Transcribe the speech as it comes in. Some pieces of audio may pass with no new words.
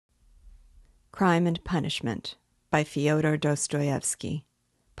Crime and Punishment by Fyodor Dostoevsky,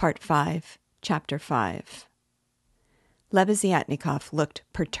 Part 5, Chapter 5. Lebeziatnikov looked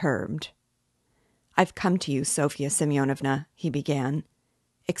perturbed. "I've come to you, Sofya Semyonovna," he began.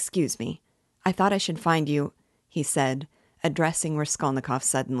 "Excuse me. I thought I should find you," he said, addressing Raskolnikov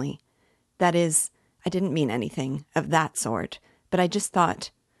suddenly. "That is, I didn't mean anything of that sort, but I just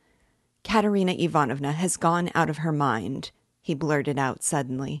thought... Katerina Ivanovna has gone out of her mind," he blurted out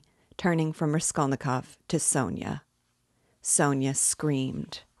suddenly, turning from Raskolnikov to Sonia. Sonia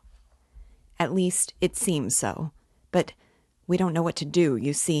screamed. "At least, it seems so. But we don't know what to do,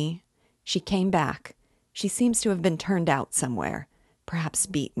 you see. She came back. She seems to have been turned out somewhere, perhaps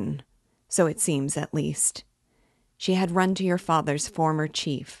beaten. So it seems, at least. She had run to your father's former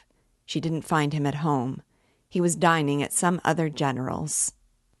chief. She didn't find him at home. He was dining at some other general's.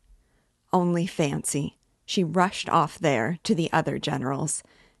 Only fancy, she rushed off there to the other general's,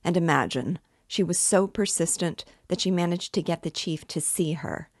 and imagine, she was so persistent that she managed to get the chief to see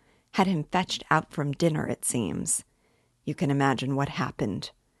her, had him fetched out from dinner, it seems. You can imagine what happened.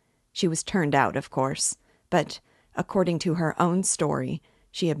 She was turned out, of course, but, according to her own story,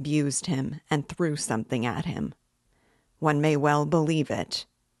 she abused him and threw something at him. One may well believe it.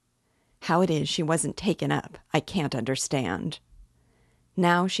 How it is she wasn't taken up, I can't understand.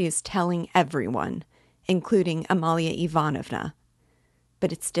 Now she is telling everyone, including Amalia Ivanovna.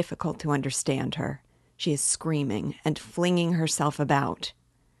 But it's difficult to understand her. She is screaming and flinging herself about.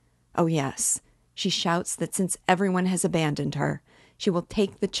 Oh yes, she shouts that since everyone has abandoned her, she will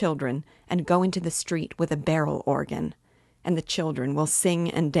take the children and go into the street with a barrel organ, and the children will sing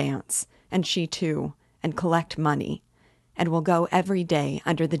and dance, and she too, and collect money, and will go every day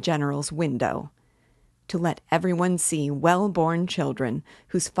under the general's window, to let everyone see well-born children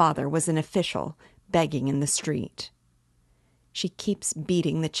whose father was an official begging in the street. She keeps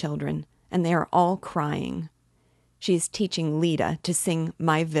beating the children, and they are all crying. She is teaching Lida to sing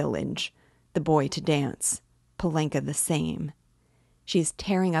My Village, the boy to dance, Polenka the same. She is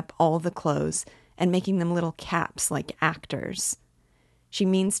tearing up all the clothes and making them little caps like actors. She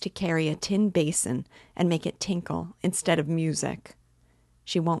means to carry a tin basin and make it tinkle instead of music.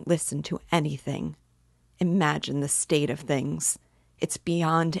 She won't listen to anything. Imagine the state of things. It's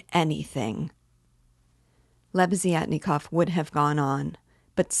beyond anything." Lebeziatnikov would have gone on,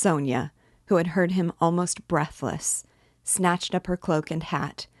 but Sonia, who had heard him almost breathless, snatched up her cloak and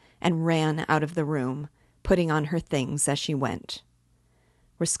hat and ran out of the room, putting on her things as she went.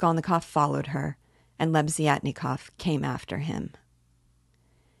 Raskolnikov followed her, and Lebeziatnikov came after him.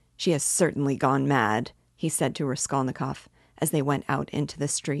 "She has certainly gone mad," he said to Raskolnikov as they went out into the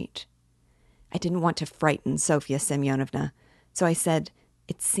street. "I didn't want to frighten Sofya Semyonovna, so I said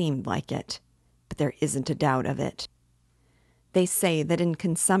it seemed like it, but there isn't a doubt of it. They say that in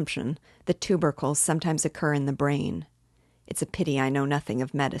consumption the tubercles sometimes occur in the brain. It's a pity I know nothing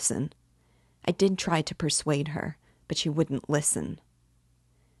of medicine. I did try to persuade her, but she wouldn't listen."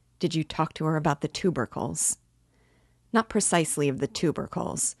 "Did you talk to her about the tubercles?" "Not precisely of the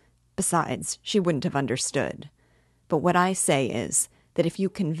tubercles. Besides, she wouldn't have understood. But what I say is that if you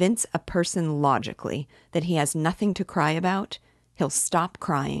convince a person logically that he has nothing to cry about, he'll stop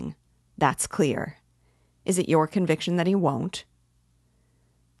crying. That's clear. Is it your conviction that he won't?"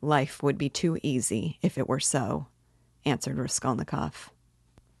 "Life would be too easy if it were so," answered Raskolnikov.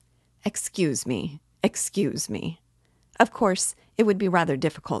 Excuse me. Of course, it would be rather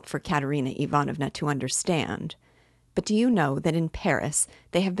difficult for Katerina Ivanovna to understand. But do you know that in Paris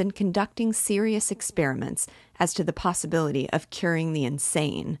they have been conducting serious experiments as to the possibility of curing the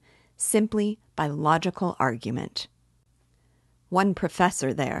insane simply by logical argument? One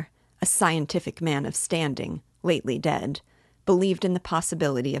professor there, a scientific man of standing, lately dead, believed in the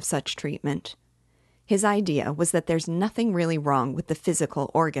possibility of such treatment. His idea was that there's nothing really wrong with the physical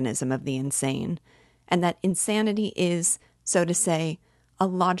organism of the insane, and that insanity is, so to say, a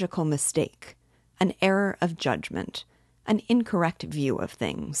logical mistake, an error of judgment, an incorrect view of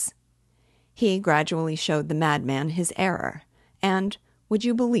things. He gradually showed the madman his error, and, would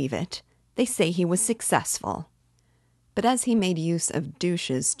you believe it, they say he was successful. But as he made use of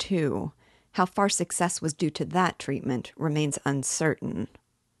douches, too, how far success was due to that treatment remains uncertain.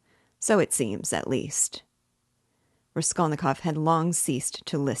 So it seems, at least. Raskolnikov had long ceased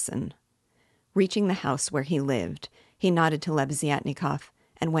to listen. Reaching the house where he lived, he nodded to Lebeziatnikov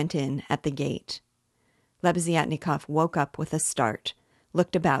and went in at the gate. Lebeziatnikov woke up with a start,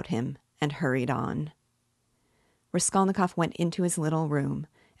 looked about him, and hurried on. Raskolnikov went into his little room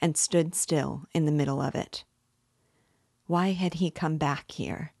and stood still in the middle of it. Why had he come back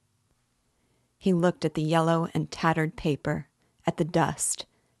here? He looked at the yellow and tattered paper, at the dust,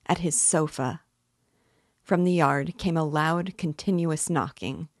 at his sofa, From the yard came a loud, continuous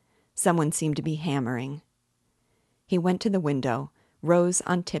knocking. Someone seemed to be hammering. He went to the window, rose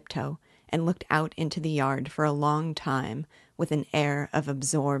on tiptoe, and looked out into the yard for a long time with an air of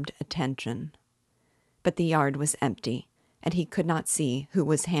absorbed attention. But the yard was empty, and he could not see who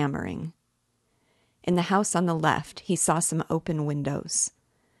was hammering. In the house on the left, he saw some open windows.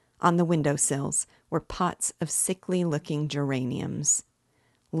 On the windowsills were pots of sickly-looking geraniums.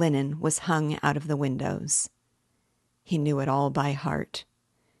 Linen was hung out of the windows. He knew it all by heart.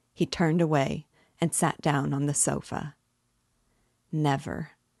 He turned away and sat down on the sofa.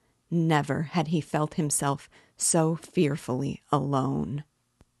 Never, never had he felt himself so fearfully alone.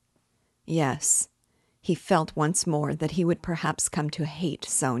 Yes, he felt once more that he would perhaps come to hate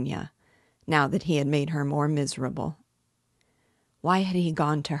Sonia, now that he had made her more miserable. Why had he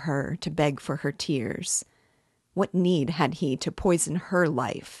gone to her to beg for her tears? What need had he to poison her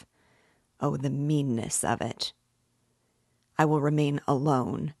life? Oh, the meanness of it. "I will remain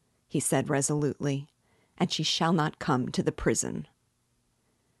alone," he said resolutely, "and she shall not come to the prison."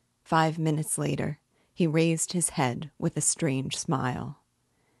 5 minutes later, he raised his head with a strange smile.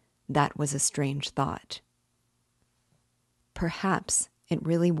 That was a strange thought. Perhaps it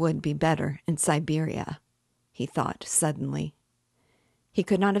really would be better in Siberia, he thought suddenly. He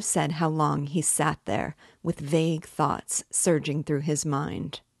could not have said how long he sat there with vague thoughts surging through his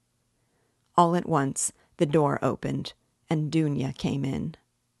mind. All at once, the door opened, and Dunya came in.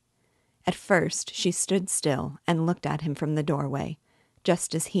 At first, she stood still and looked at him from the doorway,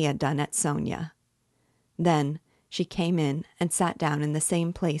 just as he had done at Sonia. Then she came in and sat down in the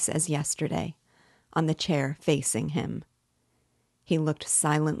same place as yesterday, on the chair facing him. He looked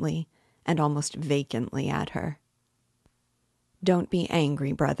silently and almost vacantly at her. "Don't be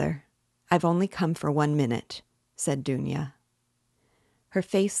angry, brother. I've only come for 1 minute," said Dunya. Her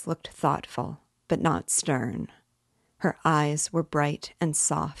face looked thoughtful, but not stern. Her eyes were bright and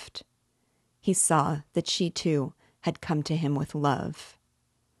soft. He saw that she, too, had come to him with love.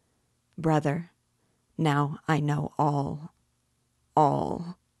 "Brother, now I know all.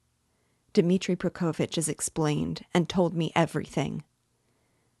 All. Dmitri Prokofitch has explained and told me everything.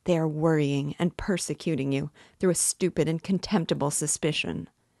 They are worrying and persecuting you through a stupid and contemptible suspicion.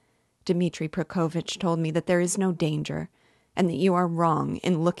 Dmitri Prokofitch told me that there is no danger, and that you are wrong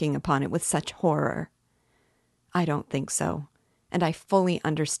in looking upon it with such horror. I don't think so, and I fully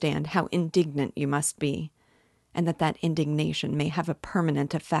understand how indignant you must be, and that indignation may have a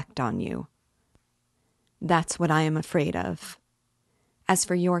permanent effect on you. That's what I am afraid of. As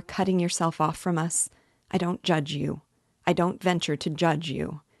for your cutting yourself off from us, I don't judge you. I don't venture to judge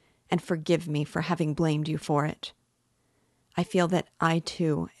you, and forgive me for having blamed you for it. I feel that I,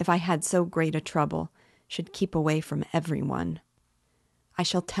 too, if I had so great a trouble, should keep away from everyone. I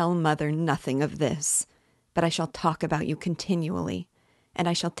shall tell Mother nothing of this, but I shall talk about you continually, and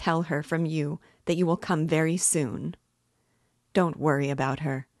I shall tell her from you that you will come very soon. Don't worry about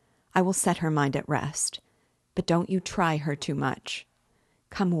her. I will set her mind at rest, but don't you try her too much.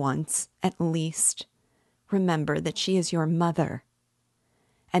 Come once, at least. Remember that she is your mother.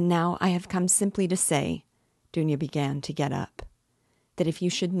 And now I have come simply to say," Dunya began to get up, "that if you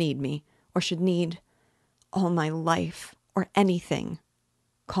should need me, or should need all my life, or anything,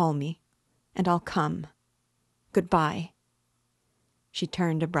 call me, and I'll come. Goodbye." She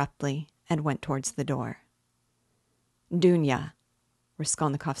turned abruptly and went towards the door. "Dunya,"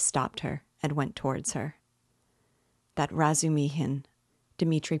 Raskolnikov stopped her and went towards her. "That Razumihin,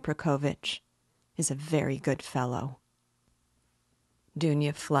 Dmitri Prokofitch, is a very good fellow."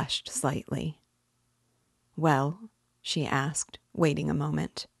 Dunya flushed slightly. "Well?" she asked, waiting a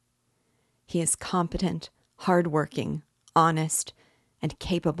moment. "He is competent, hard-working, honest, and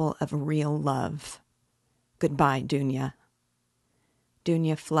capable of real love. Goodbye, Dunya."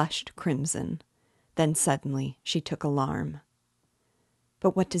 Dunya flushed crimson. Then suddenly she took alarm.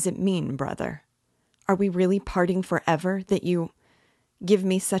 "But what does it mean, brother? Are we really parting forever, that you give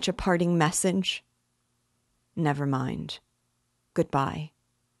me such a parting message?" "Never mind. Goodbye."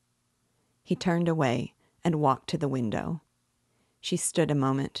 He turned away and walked to the window. She stood a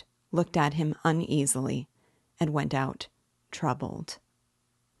moment, looked at him uneasily, and went out, troubled.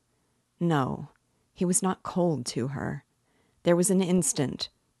 No, he was not cold to her. There was an instant,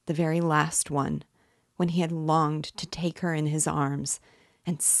 the very last one, when he had longed to take her in his arms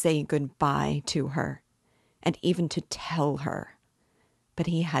and say goodbye to her, and even to tell her. But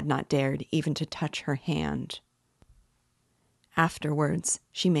he had not dared even to touch her hand. Afterwards,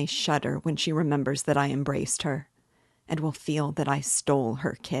 she may shudder when she remembers that I embraced her, and will feel that I stole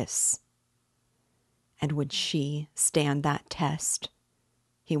her kiss. And would she stand that test?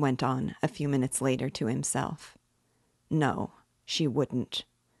 he went on a few minutes later to himself. No, she wouldn't.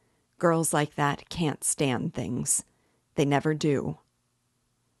 Girls like that can't stand things. They never do.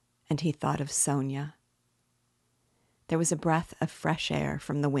 And he thought of Sonia. There was a breath of fresh air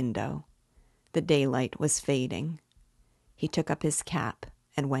from the window. The daylight was fading. He took up his cap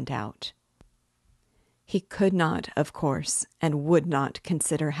and went out. He could not, of course, and would not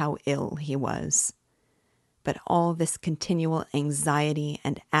consider how ill he was. But all this continual anxiety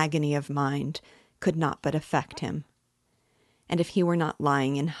and agony of mind could not but affect him. And if he were not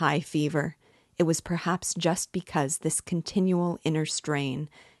lying in high fever, it was perhaps just because this continual inner strain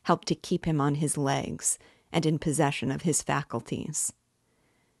helped to keep him on his legs and in possession of his faculties.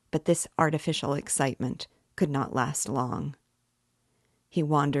 But this artificial excitement could not last long. He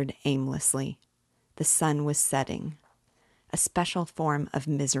wandered aimlessly. The sun was setting. A special form of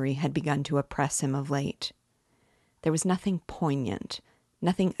misery had begun to oppress him of late. There was nothing poignant,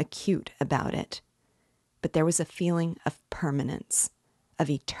 nothing acute about it, but there was a feeling of permanence, of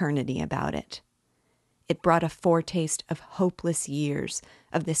eternity about it. It brought a foretaste of hopeless years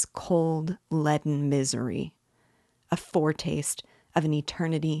of this cold, leaden misery, a foretaste of an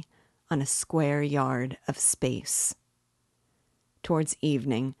eternity on a square yard of space. Towards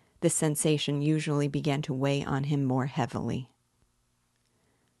evening, this sensation usually began to weigh on him more heavily.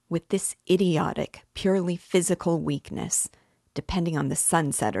 With this idiotic, purely physical weakness, depending on the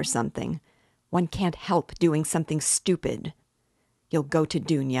sunset or something, one can't help doing something stupid. You'll go to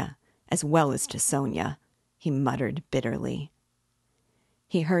Dunya, as well as to Sonia, he muttered bitterly.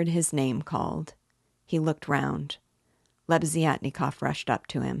 He heard his name called. He looked round. Lebeziatnikov rushed up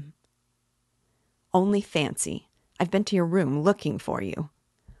to him. Only fancy. I've been to your room looking for you.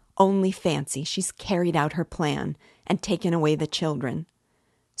 Only fancy, she's carried out her plan and taken away the children.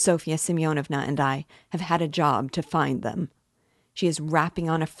 Sofya Semyonovna and I have had a job to find them. She is rapping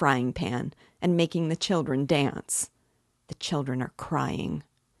on a frying pan and making the children dance. The children are crying.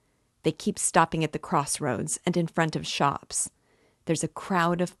 They keep stopping at the crossroads and in front of shops. There's a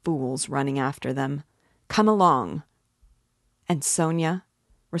crowd of fools running after them. Come along. And Sonia?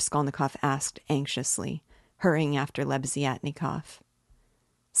 Raskolnikov asked anxiously, hurrying after Lebeziatnikov.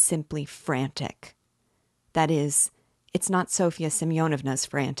 Simply frantic. That is, it's not Sofya Semyonovna's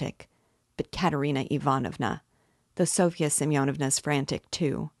frantic, but Katerina Ivanovna, though Sofya Semyonovna's frantic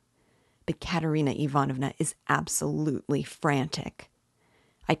too. But Katerina Ivanovna is absolutely frantic.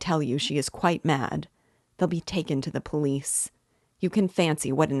 I tell you, she is quite mad. They'll be taken to the police. You can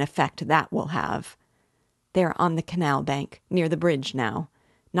fancy what an effect that will have. They are on the canal bank, near the bridge now,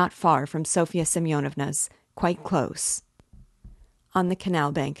 not far from Sofya Semyonovna's, quite close. On the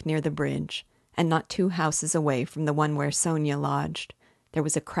canal bank near the bridge, and not 2 houses away from the one where Sonia lodged, there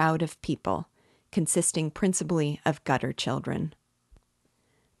was a crowd of people, consisting principally of gutter children.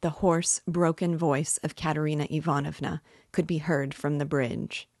 The hoarse, broken voice of Katerina Ivanovna could be heard from the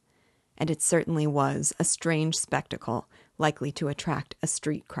bridge, and it certainly was a strange spectacle likely to attract a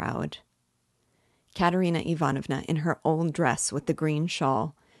street crowd. Katerina Ivanovna, in her old dress with the green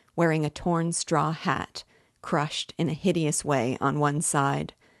shawl, wearing a torn straw hat, crushed in a hideous way on one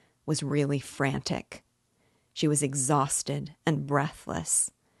side, was really frantic. She was exhausted and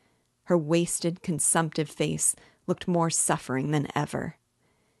breathless. Her wasted, consumptive face looked more suffering than ever.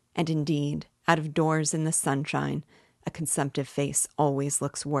 And indeed, out of doors in the sunshine, a consumptive face always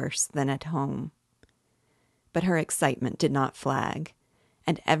looks worse than at home. But her excitement did not flag,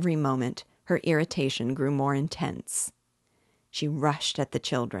 and every moment her irritation grew more intense. She rushed at the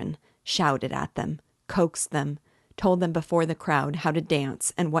children, shouted at them, coaxed them, told them before the crowd how to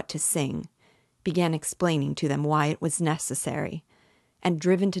dance and what to sing, began explaining to them why it was necessary, and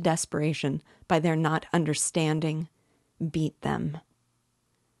driven to desperation by their not understanding, beat them.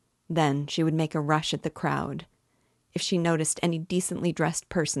 Then she would make a rush at the crowd. If she noticed any decently dressed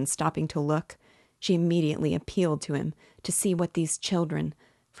person stopping to look, she immediately appealed to him to see what these children,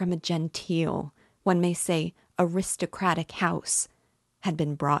 from a genteel, one may say aristocratic house, had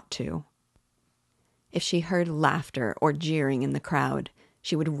been brought to. If she heard laughter or jeering in the crowd,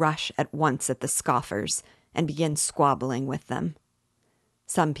 she would rush at once at the scoffers and begin squabbling with them.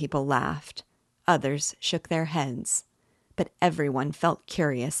 Some people laughed, others shook their heads, but everyone felt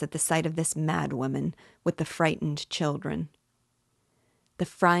curious at the sight of this madwoman with the frightened children. The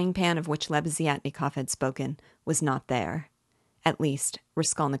frying pan of which Lebeziatnikov had spoken was not there. At least,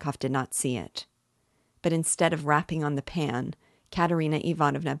 Raskolnikov did not see it. But instead of rapping on the pan, Katerina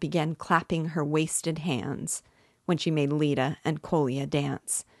Ivanovna began clapping her wasted hands when she made Lida and Kolya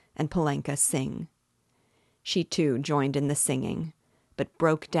dance and Polenka sing. She too joined in the singing, but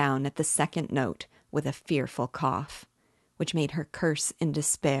broke down at the second note with a fearful cough, which made her curse in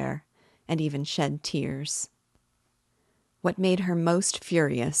despair and even shed tears. What made her most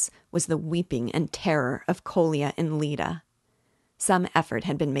furious was the weeping and terror of Kolya and Lida. Some effort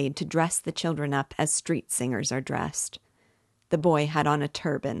had been made to dress the children up as street singers are dressed. The boy had on a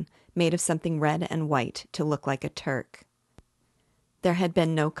turban made of something red and white to look like a Turk. There had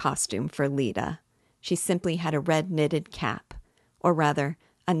been no costume for Lida. She simply had a red knitted cap, or rather,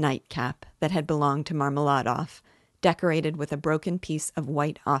 a nightcap that had belonged to Marmeladov, decorated with a broken piece of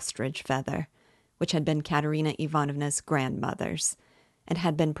white ostrich feather, which had been Katerina Ivanovna's grandmother's, and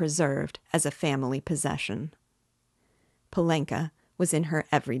had been preserved as a family possession. Polenka was in her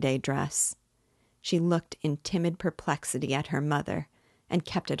everyday dress. She looked in timid perplexity at her mother, and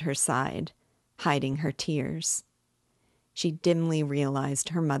kept at her side, hiding her tears. She dimly realized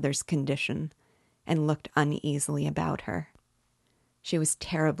her mother's condition, and looked uneasily about her. She was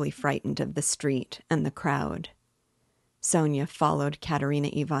terribly frightened of the street and the crowd. Sonia followed Katerina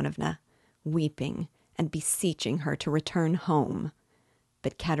Ivanovna, weeping and beseeching her to return home,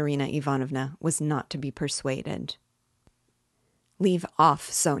 but Katerina Ivanovna was not to be persuaded. "Leave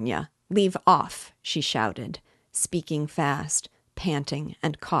off, Sonia, leave off," she shouted, speaking fast, panting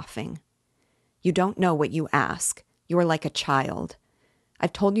and coughing. "You don't know what you ask. You are like a child.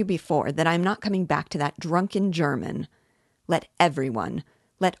 I've told you before that I am not coming back to that drunken German. Let everyone,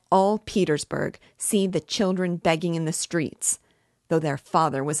 let all Petersburg see the children begging in the streets, though their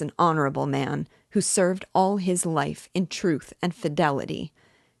father was an honorable man who served all his life in truth and fidelity,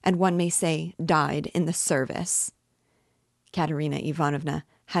 and one may say died in the service." Katerina Ivanovna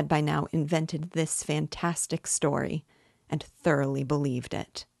had by now invented this fantastic story, and thoroughly believed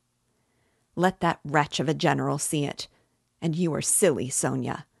it. "Let that wretch of a general see it. And you are silly,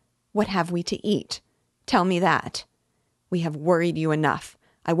 Sonia. What have we to eat? Tell me that. We have worried you enough.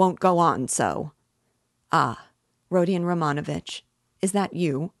 I won't go on so." "Ah, Rodion Romanovitch, is that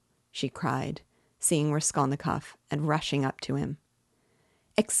you?" she cried, seeing Raskolnikov and rushing up to him.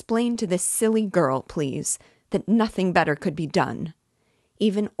 "Explain to this silly girl, please, that nothing better could be done.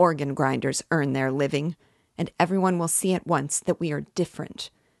 Even organ grinders earn their living, and everyone will see at once that we are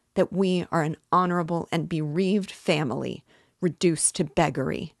different, that we are an honorable and bereaved family, reduced to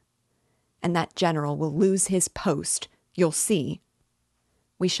beggary. And that general will lose his post, you'll see.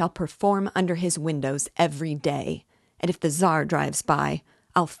 We shall perform under his windows every day, and if the Tsar drives by,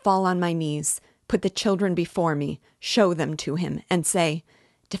 I'll fall on my knees, put the children before me, show them to him, and say,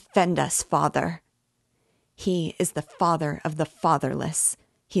 'Defend us, Father.' He is the father of the fatherless.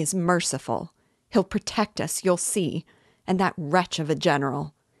 He is merciful. He'll protect us, you'll see. And that wretch of a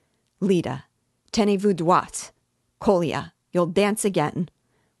general. Lida, tenez-vous droit. Kolya, you'll dance again.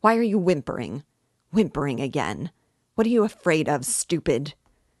 Why are you whimpering? Whimpering again. What are you afraid of, stupid?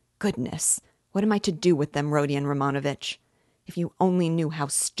 Goodness, what am I to do with them, Rodion Romanovitch? If you only knew how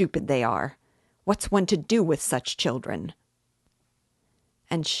stupid they are. What's one to do with such children?"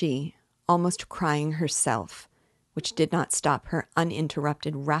 And she, almost crying herself, which did not stop her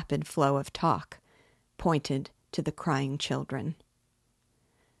uninterrupted rapid flow of talk, pointed to the crying children.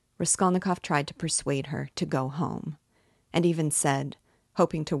 Raskolnikov tried to persuade her to go home, and even said,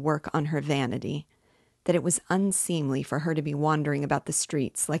 hoping to work on her vanity, that it was unseemly for her to be wandering about the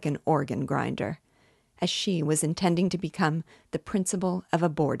streets like an organ grinder, as she was intending to become the principal of a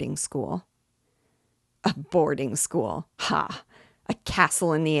boarding school. "A boarding school! Ha! A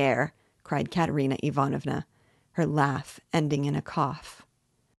castle in the air!" cried Katerina Ivanovna, her laugh ending in a cough.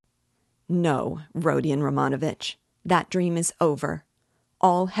 "No, Rodion Romanovitch, that dream is over.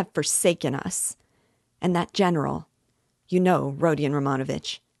 All have forsaken us. And that general, you know, Rodion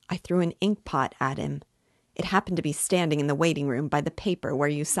Romanovitch, I threw an ink pot at him. It happened to be standing in the waiting room by the paper where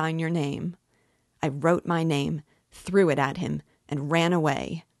you sign your name. I wrote my name, threw it at him, and ran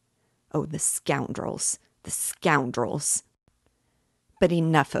away. Oh, the scoundrels, the scoundrels. But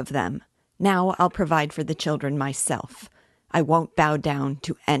enough of them. Now I'll provide for the children myself. I won't bow down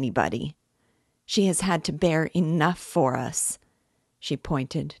to anybody. She has had to bear enough for us." She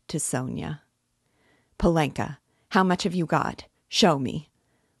pointed to Sonia. "Polenka, how much have you got? Show me.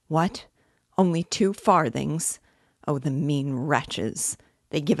 What? Only 2 farthings? Oh, the mean wretches.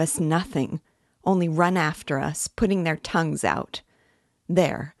 They give us nothing, only run after us, putting their tongues out.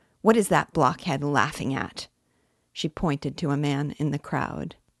 There, what is that blockhead laughing at?" She pointed to a man in the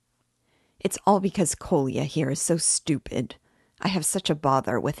crowd. "It's all because Kolya here is so stupid. I have such a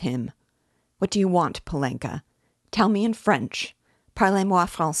bother with him. What do you want, Polenka? Tell me in French. Parlez-moi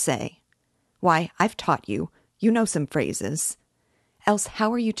français. Why, I've taught you. You know some phrases. Else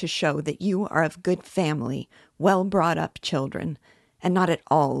how are you to show that you are of good family, well-brought-up children, and not at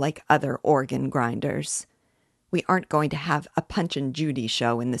all like other organ grinders? We aren't going to have a Punch and Judy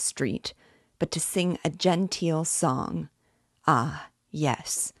show in the street, but to sing a genteel song. Ah,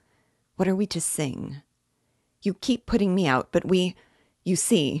 yes. What are we to sing? You keep putting me out, but you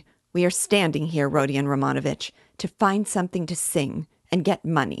see, we are standing here, Rodion Romanovich, to find something to sing and get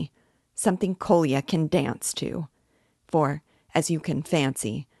money, something Kolya can dance to. For, as you can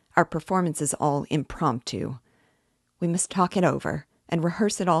fancy, our performance is all impromptu. We must talk it over and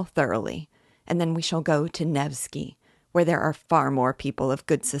rehearse it all thoroughly, and then we shall go to Nevsky, where there are far more people of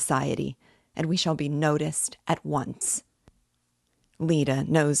good society, and we shall be noticed at once. Lida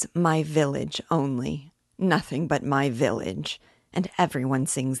knows my village only, nothing but my village, and everyone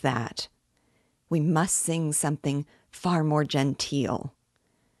sings that. We must sing something far more genteel.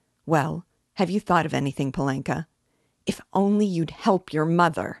 Well, have you thought of anything, Polenka? If only you'd help your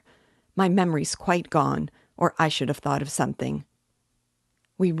mother. My memory's quite gone, or I should have thought of something.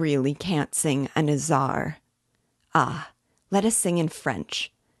 We really can't sing a Nazar. Ah, let us sing in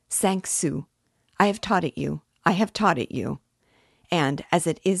French. 5 sous. I have taught it you. And as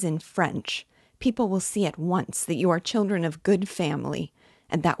it is in French, people will see at once that you are children of good family,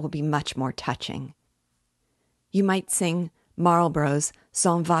 and that will be much more touching. You might sing Marlborough's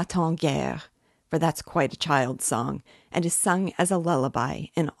S'en va-t-en guerre, for that's quite a child's song, and is sung as a lullaby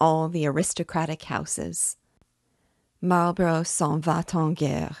in all the aristocratic houses. Marlborough s'en va-t-en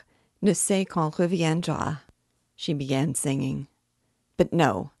guerre, ne sait quand reviendra, she began singing. But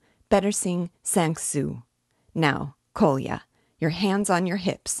no, better sing 5 sous. Now, Kolya, your hands on your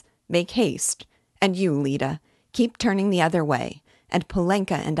hips, make haste, and you, Lida, keep turning the other way, and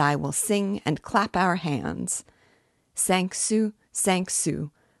Polenka and I will sing and clap our hands. 5 sous,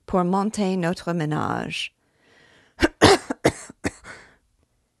 pour monter notre ménage.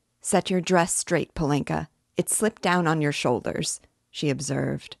 Set your dress straight, Polenka. It slipped down on your shoulders, she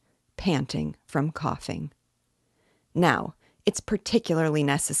observed, panting from coughing. Now, it's particularly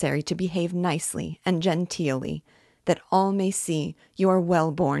necessary to behave nicely and genteelly, that all may see you are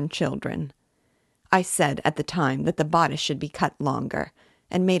well-born children. I said at the time that the bodice should be cut longer,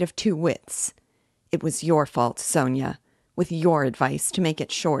 and made of 2 widths. It was your fault, Sonia, with your advice to make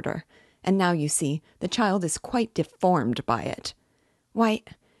it shorter, and now you see the child is quite deformed by it. Why,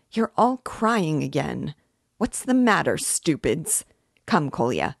 you're all crying again. What's the matter, stupids? Come,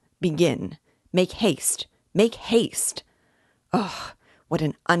 Kolya, begin. Make haste. Oh, what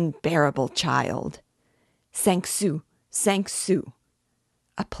an unbearable child. 5 sous.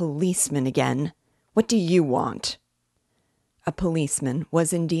 A policeman again. What do you want? A policeman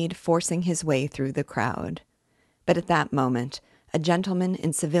was indeed forcing his way through the crowd. But at that moment, a gentleman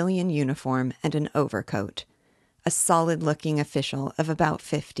in civilian uniform and an overcoat, a solid-looking official of about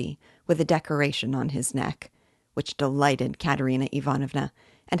 50, with a decoration on his neck, which delighted Katerina Ivanovna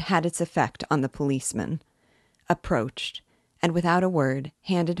and had its effect on the policeman, approached, and without a word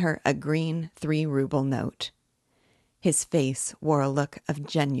handed her a green 3-ruble note. His face wore a look of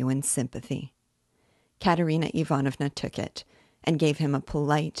genuine sympathy. Katerina Ivanovna took it and gave him a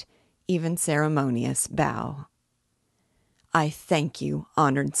polite, even ceremonious bow. I thank you,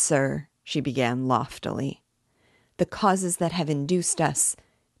 honored sir, she began loftily. The causes that have induced us—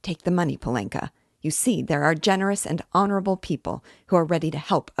 Take the money, Polenka. You see, there are generous and honorable people who are ready to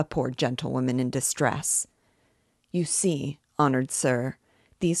help a poor gentlewoman in distress. You see, honored sir,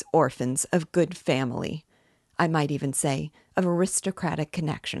 these orphans of good family, I might even say of aristocratic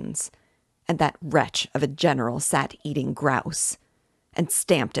connections, and that wretch of a general sat eating grouse, and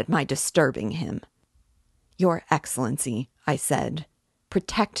stamped at my disturbing him. Your Excellency, I said,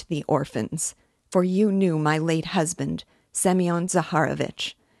 protect the orphans, for you knew my late husband, Semyon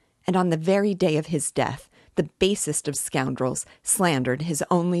Zaharovitch, and on the very day of his death, the basest of scoundrels slandered his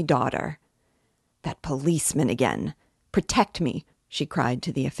only daughter. That policeman again! Protect me, she cried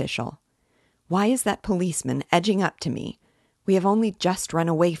to the official. Why is that policeman edging up to me? We have only just run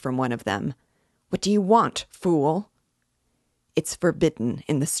away from one of them. What do you want, fool? It's forbidden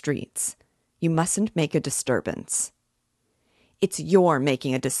in the streets. You mustn't make a disturbance. It's your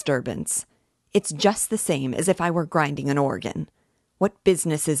making a disturbance. It's just the same as if I were grinding an organ. What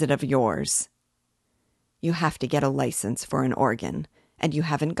business is it of yours? You have to get a license for an organ, and you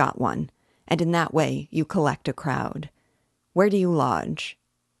haven't got one, and in that way you collect a crowd. Where do you lodge?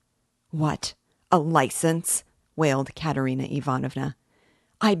 What? A license? Wailed Katerina Ivanovna.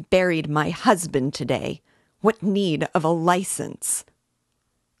 I buried my husband today. What need of a license?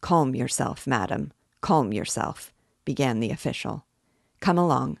 Calm yourself, madam. Calm yourself, began the official. Come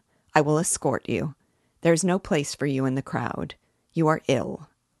along. I will escort you. There's no place for you in the crowd. You are ill.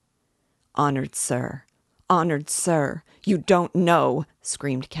 Honored sir, you don't know,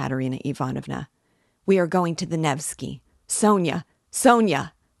 screamed Katerina Ivanovna. We are going to the Nevsky. Sonia!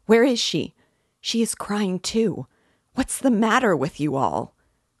 Sonia! Where is she? She is crying too. What's the matter with you all?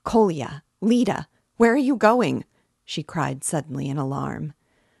 Kolya, Lida, where are you going? She cried suddenly in alarm.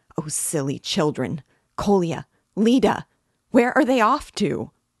 Oh, silly children. Kolya, Lida, where are they off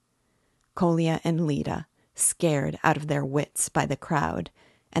to? Kolya and Lida, scared out of their wits by the crowd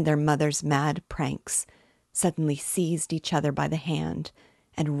and their mother's mad pranks, suddenly seized each other by the hand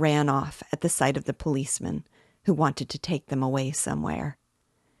and ran off at the sight of the policeman who wanted to take them away somewhere.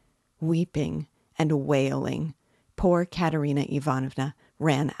 Weeping and wailing, poor Katerina Ivanovna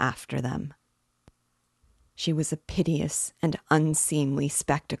ran after them. She was a piteous and unseemly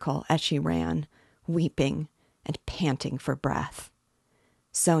spectacle as she ran, weeping and panting for breath.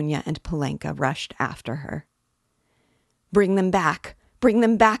 Sonia and Polenka rushed after her. Bring them back,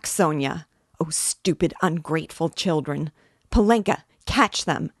 Sonia! Oh, stupid, ungrateful children! Polenka, catch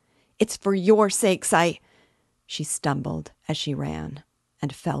them! It's for your sakes She stumbled as she ran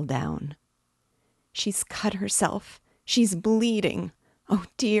and fell down. She's cut herself. She's bleeding. Oh,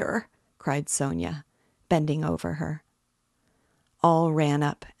 dear, cried Sonia, bending over her. All ran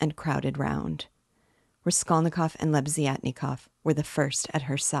up and crowded round. Raskolnikov and Lebeziatnikov were the first at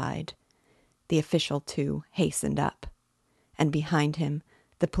her side. The official, too, hastened up. And behind him,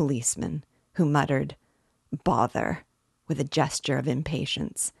 the policeman, who muttered, "Bother," with a gesture of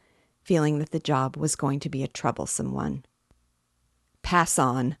impatience, feeling that the job was going to be a troublesome one. Pass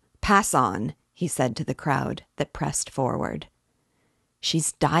on, he said to the crowd that pressed forward.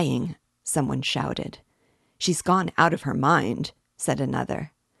 She's dying, someone shouted. She's gone out of her mind, said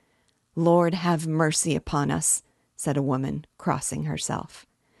another. Lord, have mercy upon us, said a woman, crossing herself.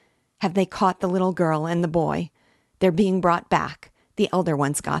 Have they caught the little girl and the boy? They're being brought back. The elder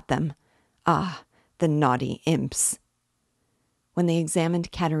ones got them. Ah, the naughty imps. When they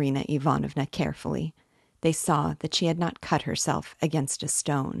examined Katerina Ivanovna carefully, they saw that she had not cut herself against a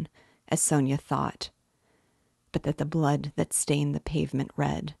stone, as Sonia thought, but that the blood that stained the pavement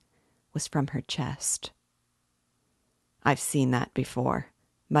red was from her chest. I've seen that before,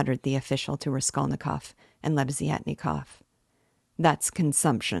 muttered the official to Raskolnikov and Lebeziatnikov. That's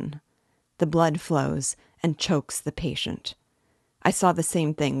consumption. The blood flows and chokes the patient. I saw the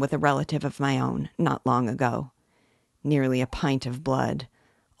same thing with a relative of my own not long ago. Nearly a pint of blood,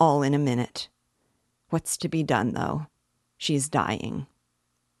 all in a minute. What's to be done, though? She's dying.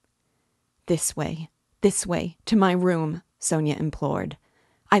 This way, to my room, Sonia implored.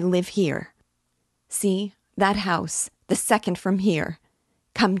 I live here. See, that house, the second from here.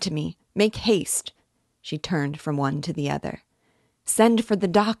 Come to me, make haste. She turned from one to the other. Send for the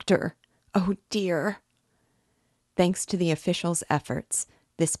doctor. Oh, dear. Thanks to the official's efforts,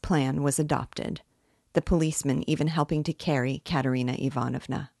 this plan was adopted, the policeman even helping to carry Katerina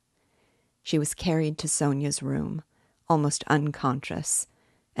Ivanovna. She was carried to Sonia's room, almost unconscious,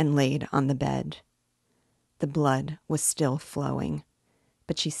 and laid on the bed. The blood was still flowing,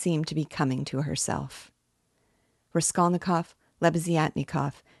 but she seemed to be coming to herself. Raskolnikov,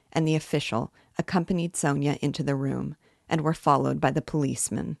 Lebeziatnikov, and the official accompanied Sonia into the room and were followed by the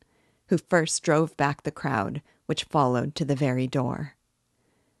policeman, who first drove back the crowd, which followed to the very door.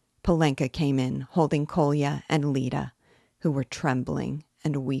 Polenka came in, holding Kolya and Lida, who were trembling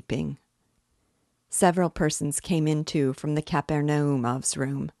and weeping. Several persons came in, too, from the Kapernaumovs'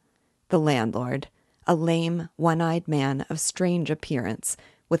 room. The landlord, a lame, one-eyed man of strange appearance,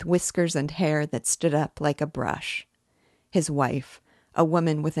 with whiskers and hair that stood up like a brush. His wife, a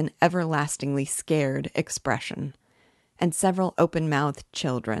woman with an everlastingly scared expression, and several open-mouthed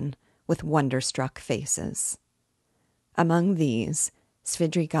children with wonder-struck faces. Among these,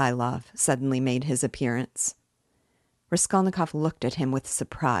 Svidrigailov suddenly made his appearance. Raskolnikov looked at him with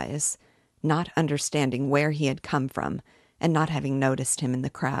surprise, not understanding where he had come from and not having noticed him in the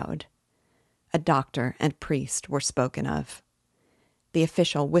crowd. A doctor and priest were spoken of. The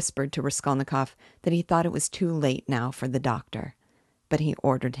official whispered to Raskolnikov that he thought it was too late now for the doctor, but he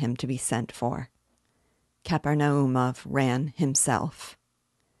ordered him to be sent for. Kapernaumov ran himself.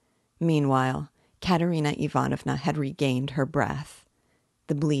 Meanwhile, Katerina Ivanovna had regained her breath.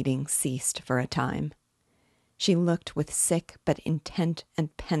 The bleeding ceased for a time. She looked with sick but intent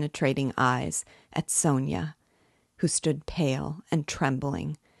and penetrating eyes at Sonia, who stood pale and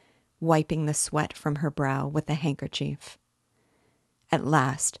trembling, wiping the sweat from her brow with a handkerchief. At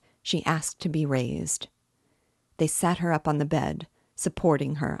last she asked to be raised. They sat her up on the bed,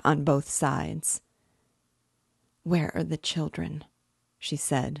 supporting her on both sides. "Where are the children?" she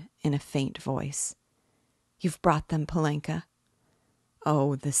said in a faint voice. "You've brought them, Polenka?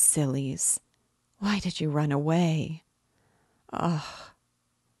 Oh, the sillies! Why did you run away? Ugh!"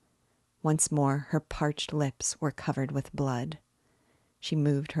 Once more her parched lips were covered with blood. She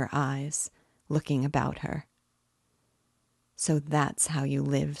moved her eyes, looking about her. So that's how you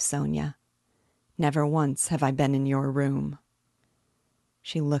live, Sonia. Never once have I been in your room.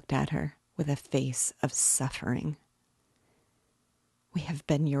 She looked at her with a face of suffering. We have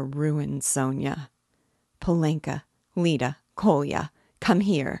been your ruin, Sonia. Polenka, Lida, Kolya, come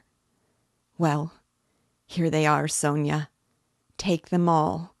here. Well, here they are, Sonia. Take them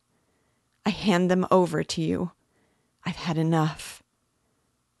all. I hand them over to you. I've had enough.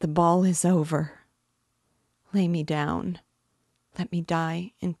 The ball is over. Lay me down. Let me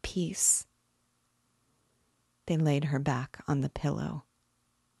die in peace. They laid her back on the pillow.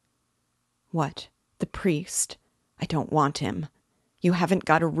 What? The priest? I don't want him. You haven't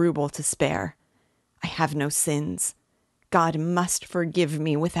got a ruble to spare. I have no sins. God must forgive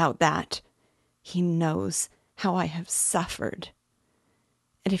me without that. He knows how I have suffered.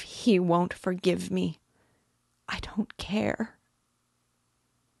 And if he won't forgive me, I don't care.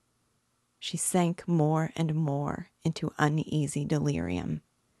 She sank more and more into uneasy delirium.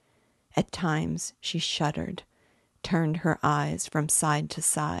 At times she shuddered, turned her eyes from side to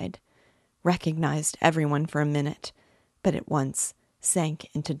side, recognized everyone for a minute, but at once sank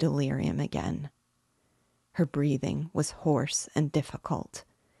into delirium again. Her breathing was hoarse and difficult.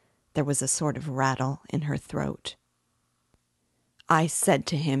 There was a sort of rattle in her throat. I said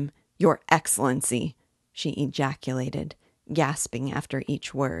to him, Your Excellency, she ejaculated, gasping after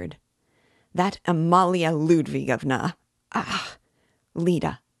each word. That Amalia Ludvigovna. Ah!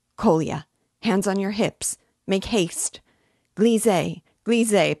 Lida, Kolya, hands on your hips. Make haste. Glisse,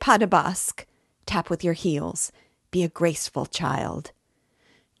 glisse, pas de basque. Tap with your heels. Be a graceful child.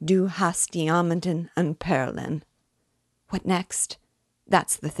 Du hast Diamanten und Perlen. What next?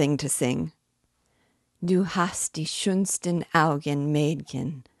 That's the thing to sing. Du hast die schönsten Augen,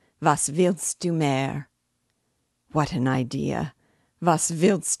 Mädchen. Was willst du mehr? What an idea. Was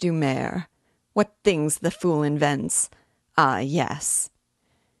willst du mehr? What things the fool invents. Ah, yes.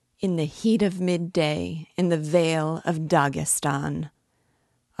 In the heat of midday, in the vale of Dagestan.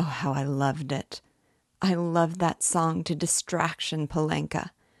 Oh, how I loved it. I loved that song to distraction, Polenka.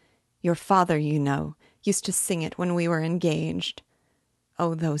 Your father, you know, used to sing it when we were engaged.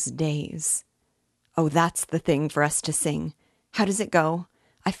 Oh, those days. Oh, that's the thing for us to sing. How does it go?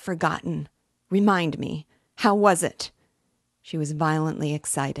 I've forgotten. Remind me. How was it? She was violently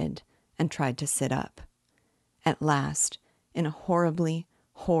excited and tried to sit up. At last, in a horribly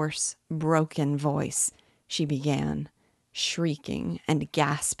hoarse, broken voice, she began, shrieking and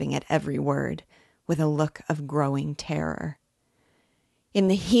gasping at every word, with a look of growing terror. In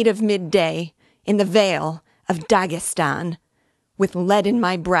the heat of midday, in the vale of Dagestan, with lead in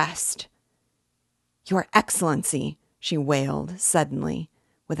my breast. Your Excellency, she wailed suddenly,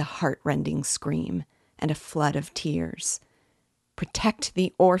 with a heart-rending scream and a flood of tears. Protect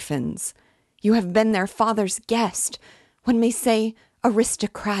the orphans. You have been their father's guest. One may say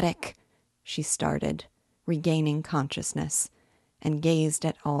aristocratic. She started, regaining consciousness, and gazed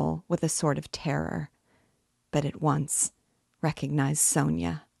at all with a sort of terror, but at once recognized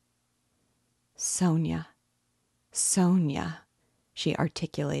Sonia. Sonia, Sonia, she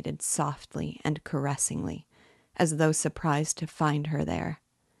articulated softly and caressingly, as though surprised to find her there.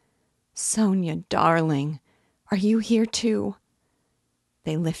 Sonia, darling, are you here too?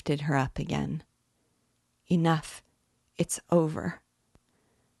 They lifted her up again. Enough. It's over.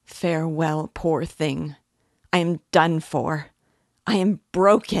 Farewell, poor thing. I am done for. I am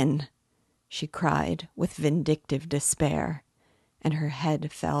broken, she cried with vindictive despair, and her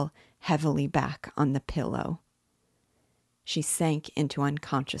head fell heavily back on the pillow. She sank into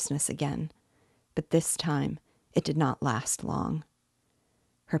unconsciousness again, but this time it did not last long.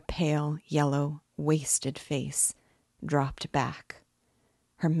 Her pale, yellow, wasted face dropped back.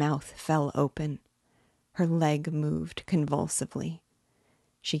 Her mouth fell open. Her leg moved convulsively.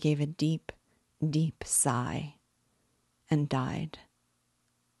 She gave a deep, deep sigh and died.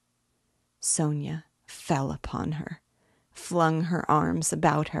 Sonia fell upon her, flung her arms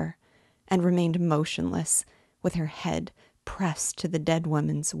about her, and remained motionless, with her head pressed to the dead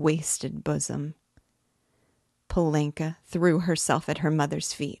woman's wasted bosom. Polenka threw herself at her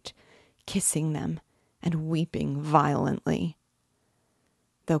mother's feet, kissing them and weeping violently.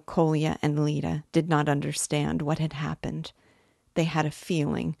 Though Kolya and Lida did not understand what had happened, they had a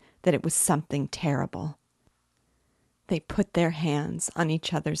feeling that it was something terrible. They put their hands on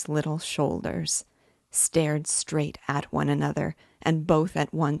each other's little shoulders, stared straight at one another, and both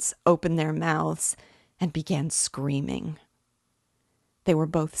at once opened their mouths and began screaming. They were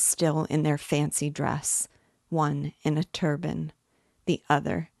both still in their fancy dress, one in a turban, the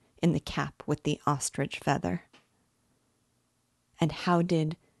other in the cap with the ostrich feather. And how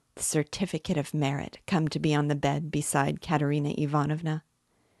did the certificate of merit come to be on the bed beside Katerina Ivanovna?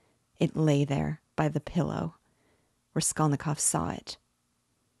 It lay there by the pillow. Raskolnikov saw it.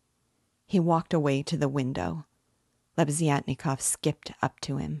 He walked away to the window. Lebeziatnikov skipped up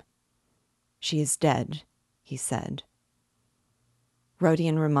to him. "She is dead," he said.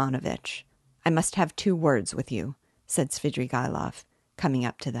 "Rodion Romanovitch, I must have 2 words with you," said Svidrigaïlov, coming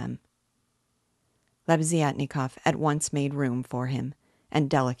up to them. Lebeziatnikov at once made room for him and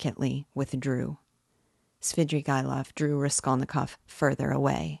delicately withdrew. Svidrigaïlov drew Raskolnikov further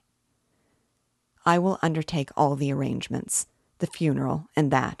away. "I will undertake all the arrangements, the funeral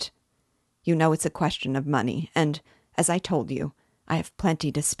and that. You know it's a question of money, and, as I told you, I have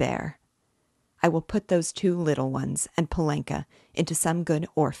plenty to spare. I will put those 2 little ones and Polenka into some good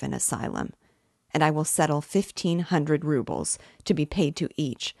orphan asylum, and I will settle 1,500 rubles to be paid to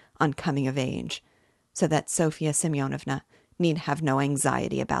each on coming of age, so that Sofya Semyonovna need have no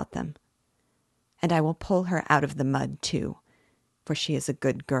anxiety about them. And I will pull her out of the mud, too, for she is a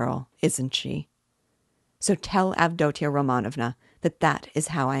good girl, isn't she? So tell Avdotia Romanovna that is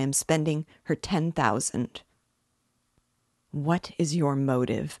how I am spending her 10,000. "What is your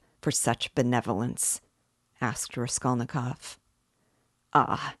motive for such benevolence?" asked Raskolnikov.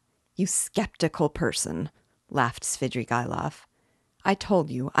 "Ah, you skeptical person," laughed Svidrigaïlov. "I told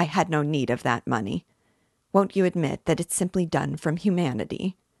you I had no need of that money. Won't you admit that it's simply done from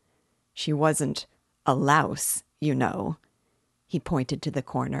humanity? She wasn't a louse, you know." He pointed to the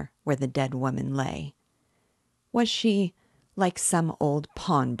corner where the dead woman lay. "Was she like some old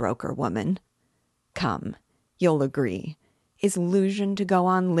pawnbroker woman? Come, you'll agree. Is Luzhin to go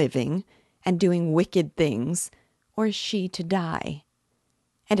on living and doing wicked things, or is she to die?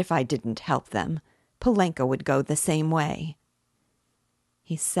 And if I didn't help them, Polenka would go the same way."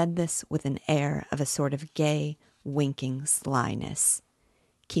 He said this with an air of a sort of gay, winking slyness,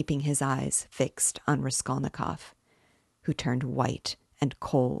 keeping his eyes fixed on Raskolnikov, who turned white and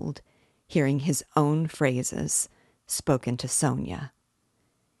cold, hearing his own phrases spoken to Sonia.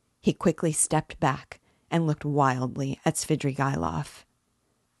 He quickly stepped back and looked wildly at Svidrigaïlov.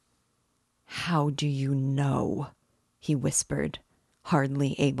 "How do you know?" he whispered,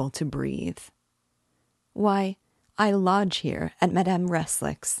 hardly able to breathe. "Why, I lodge here at Madame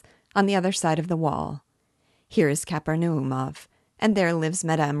Reslick's, on the other side of the wall. Here is Kapernaumov, and there lives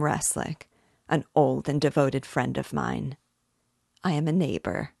Madame Reslick, an old and devoted friend of mine. I am a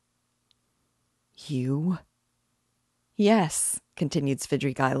neighbor." "You?" "Yes," continued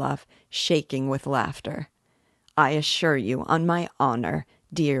Svidrigaïlov, shaking with laughter. "I assure you, on my honor,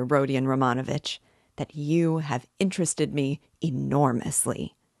 dear Rodion Romanovitch, that you have interested me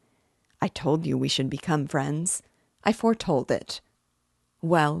enormously. I told you we should become friends. I foretold it.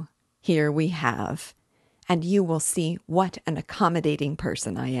 Well, here we have, and you will see what an accommodating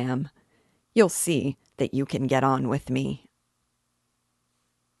person I am. You'll see that you can get on with me."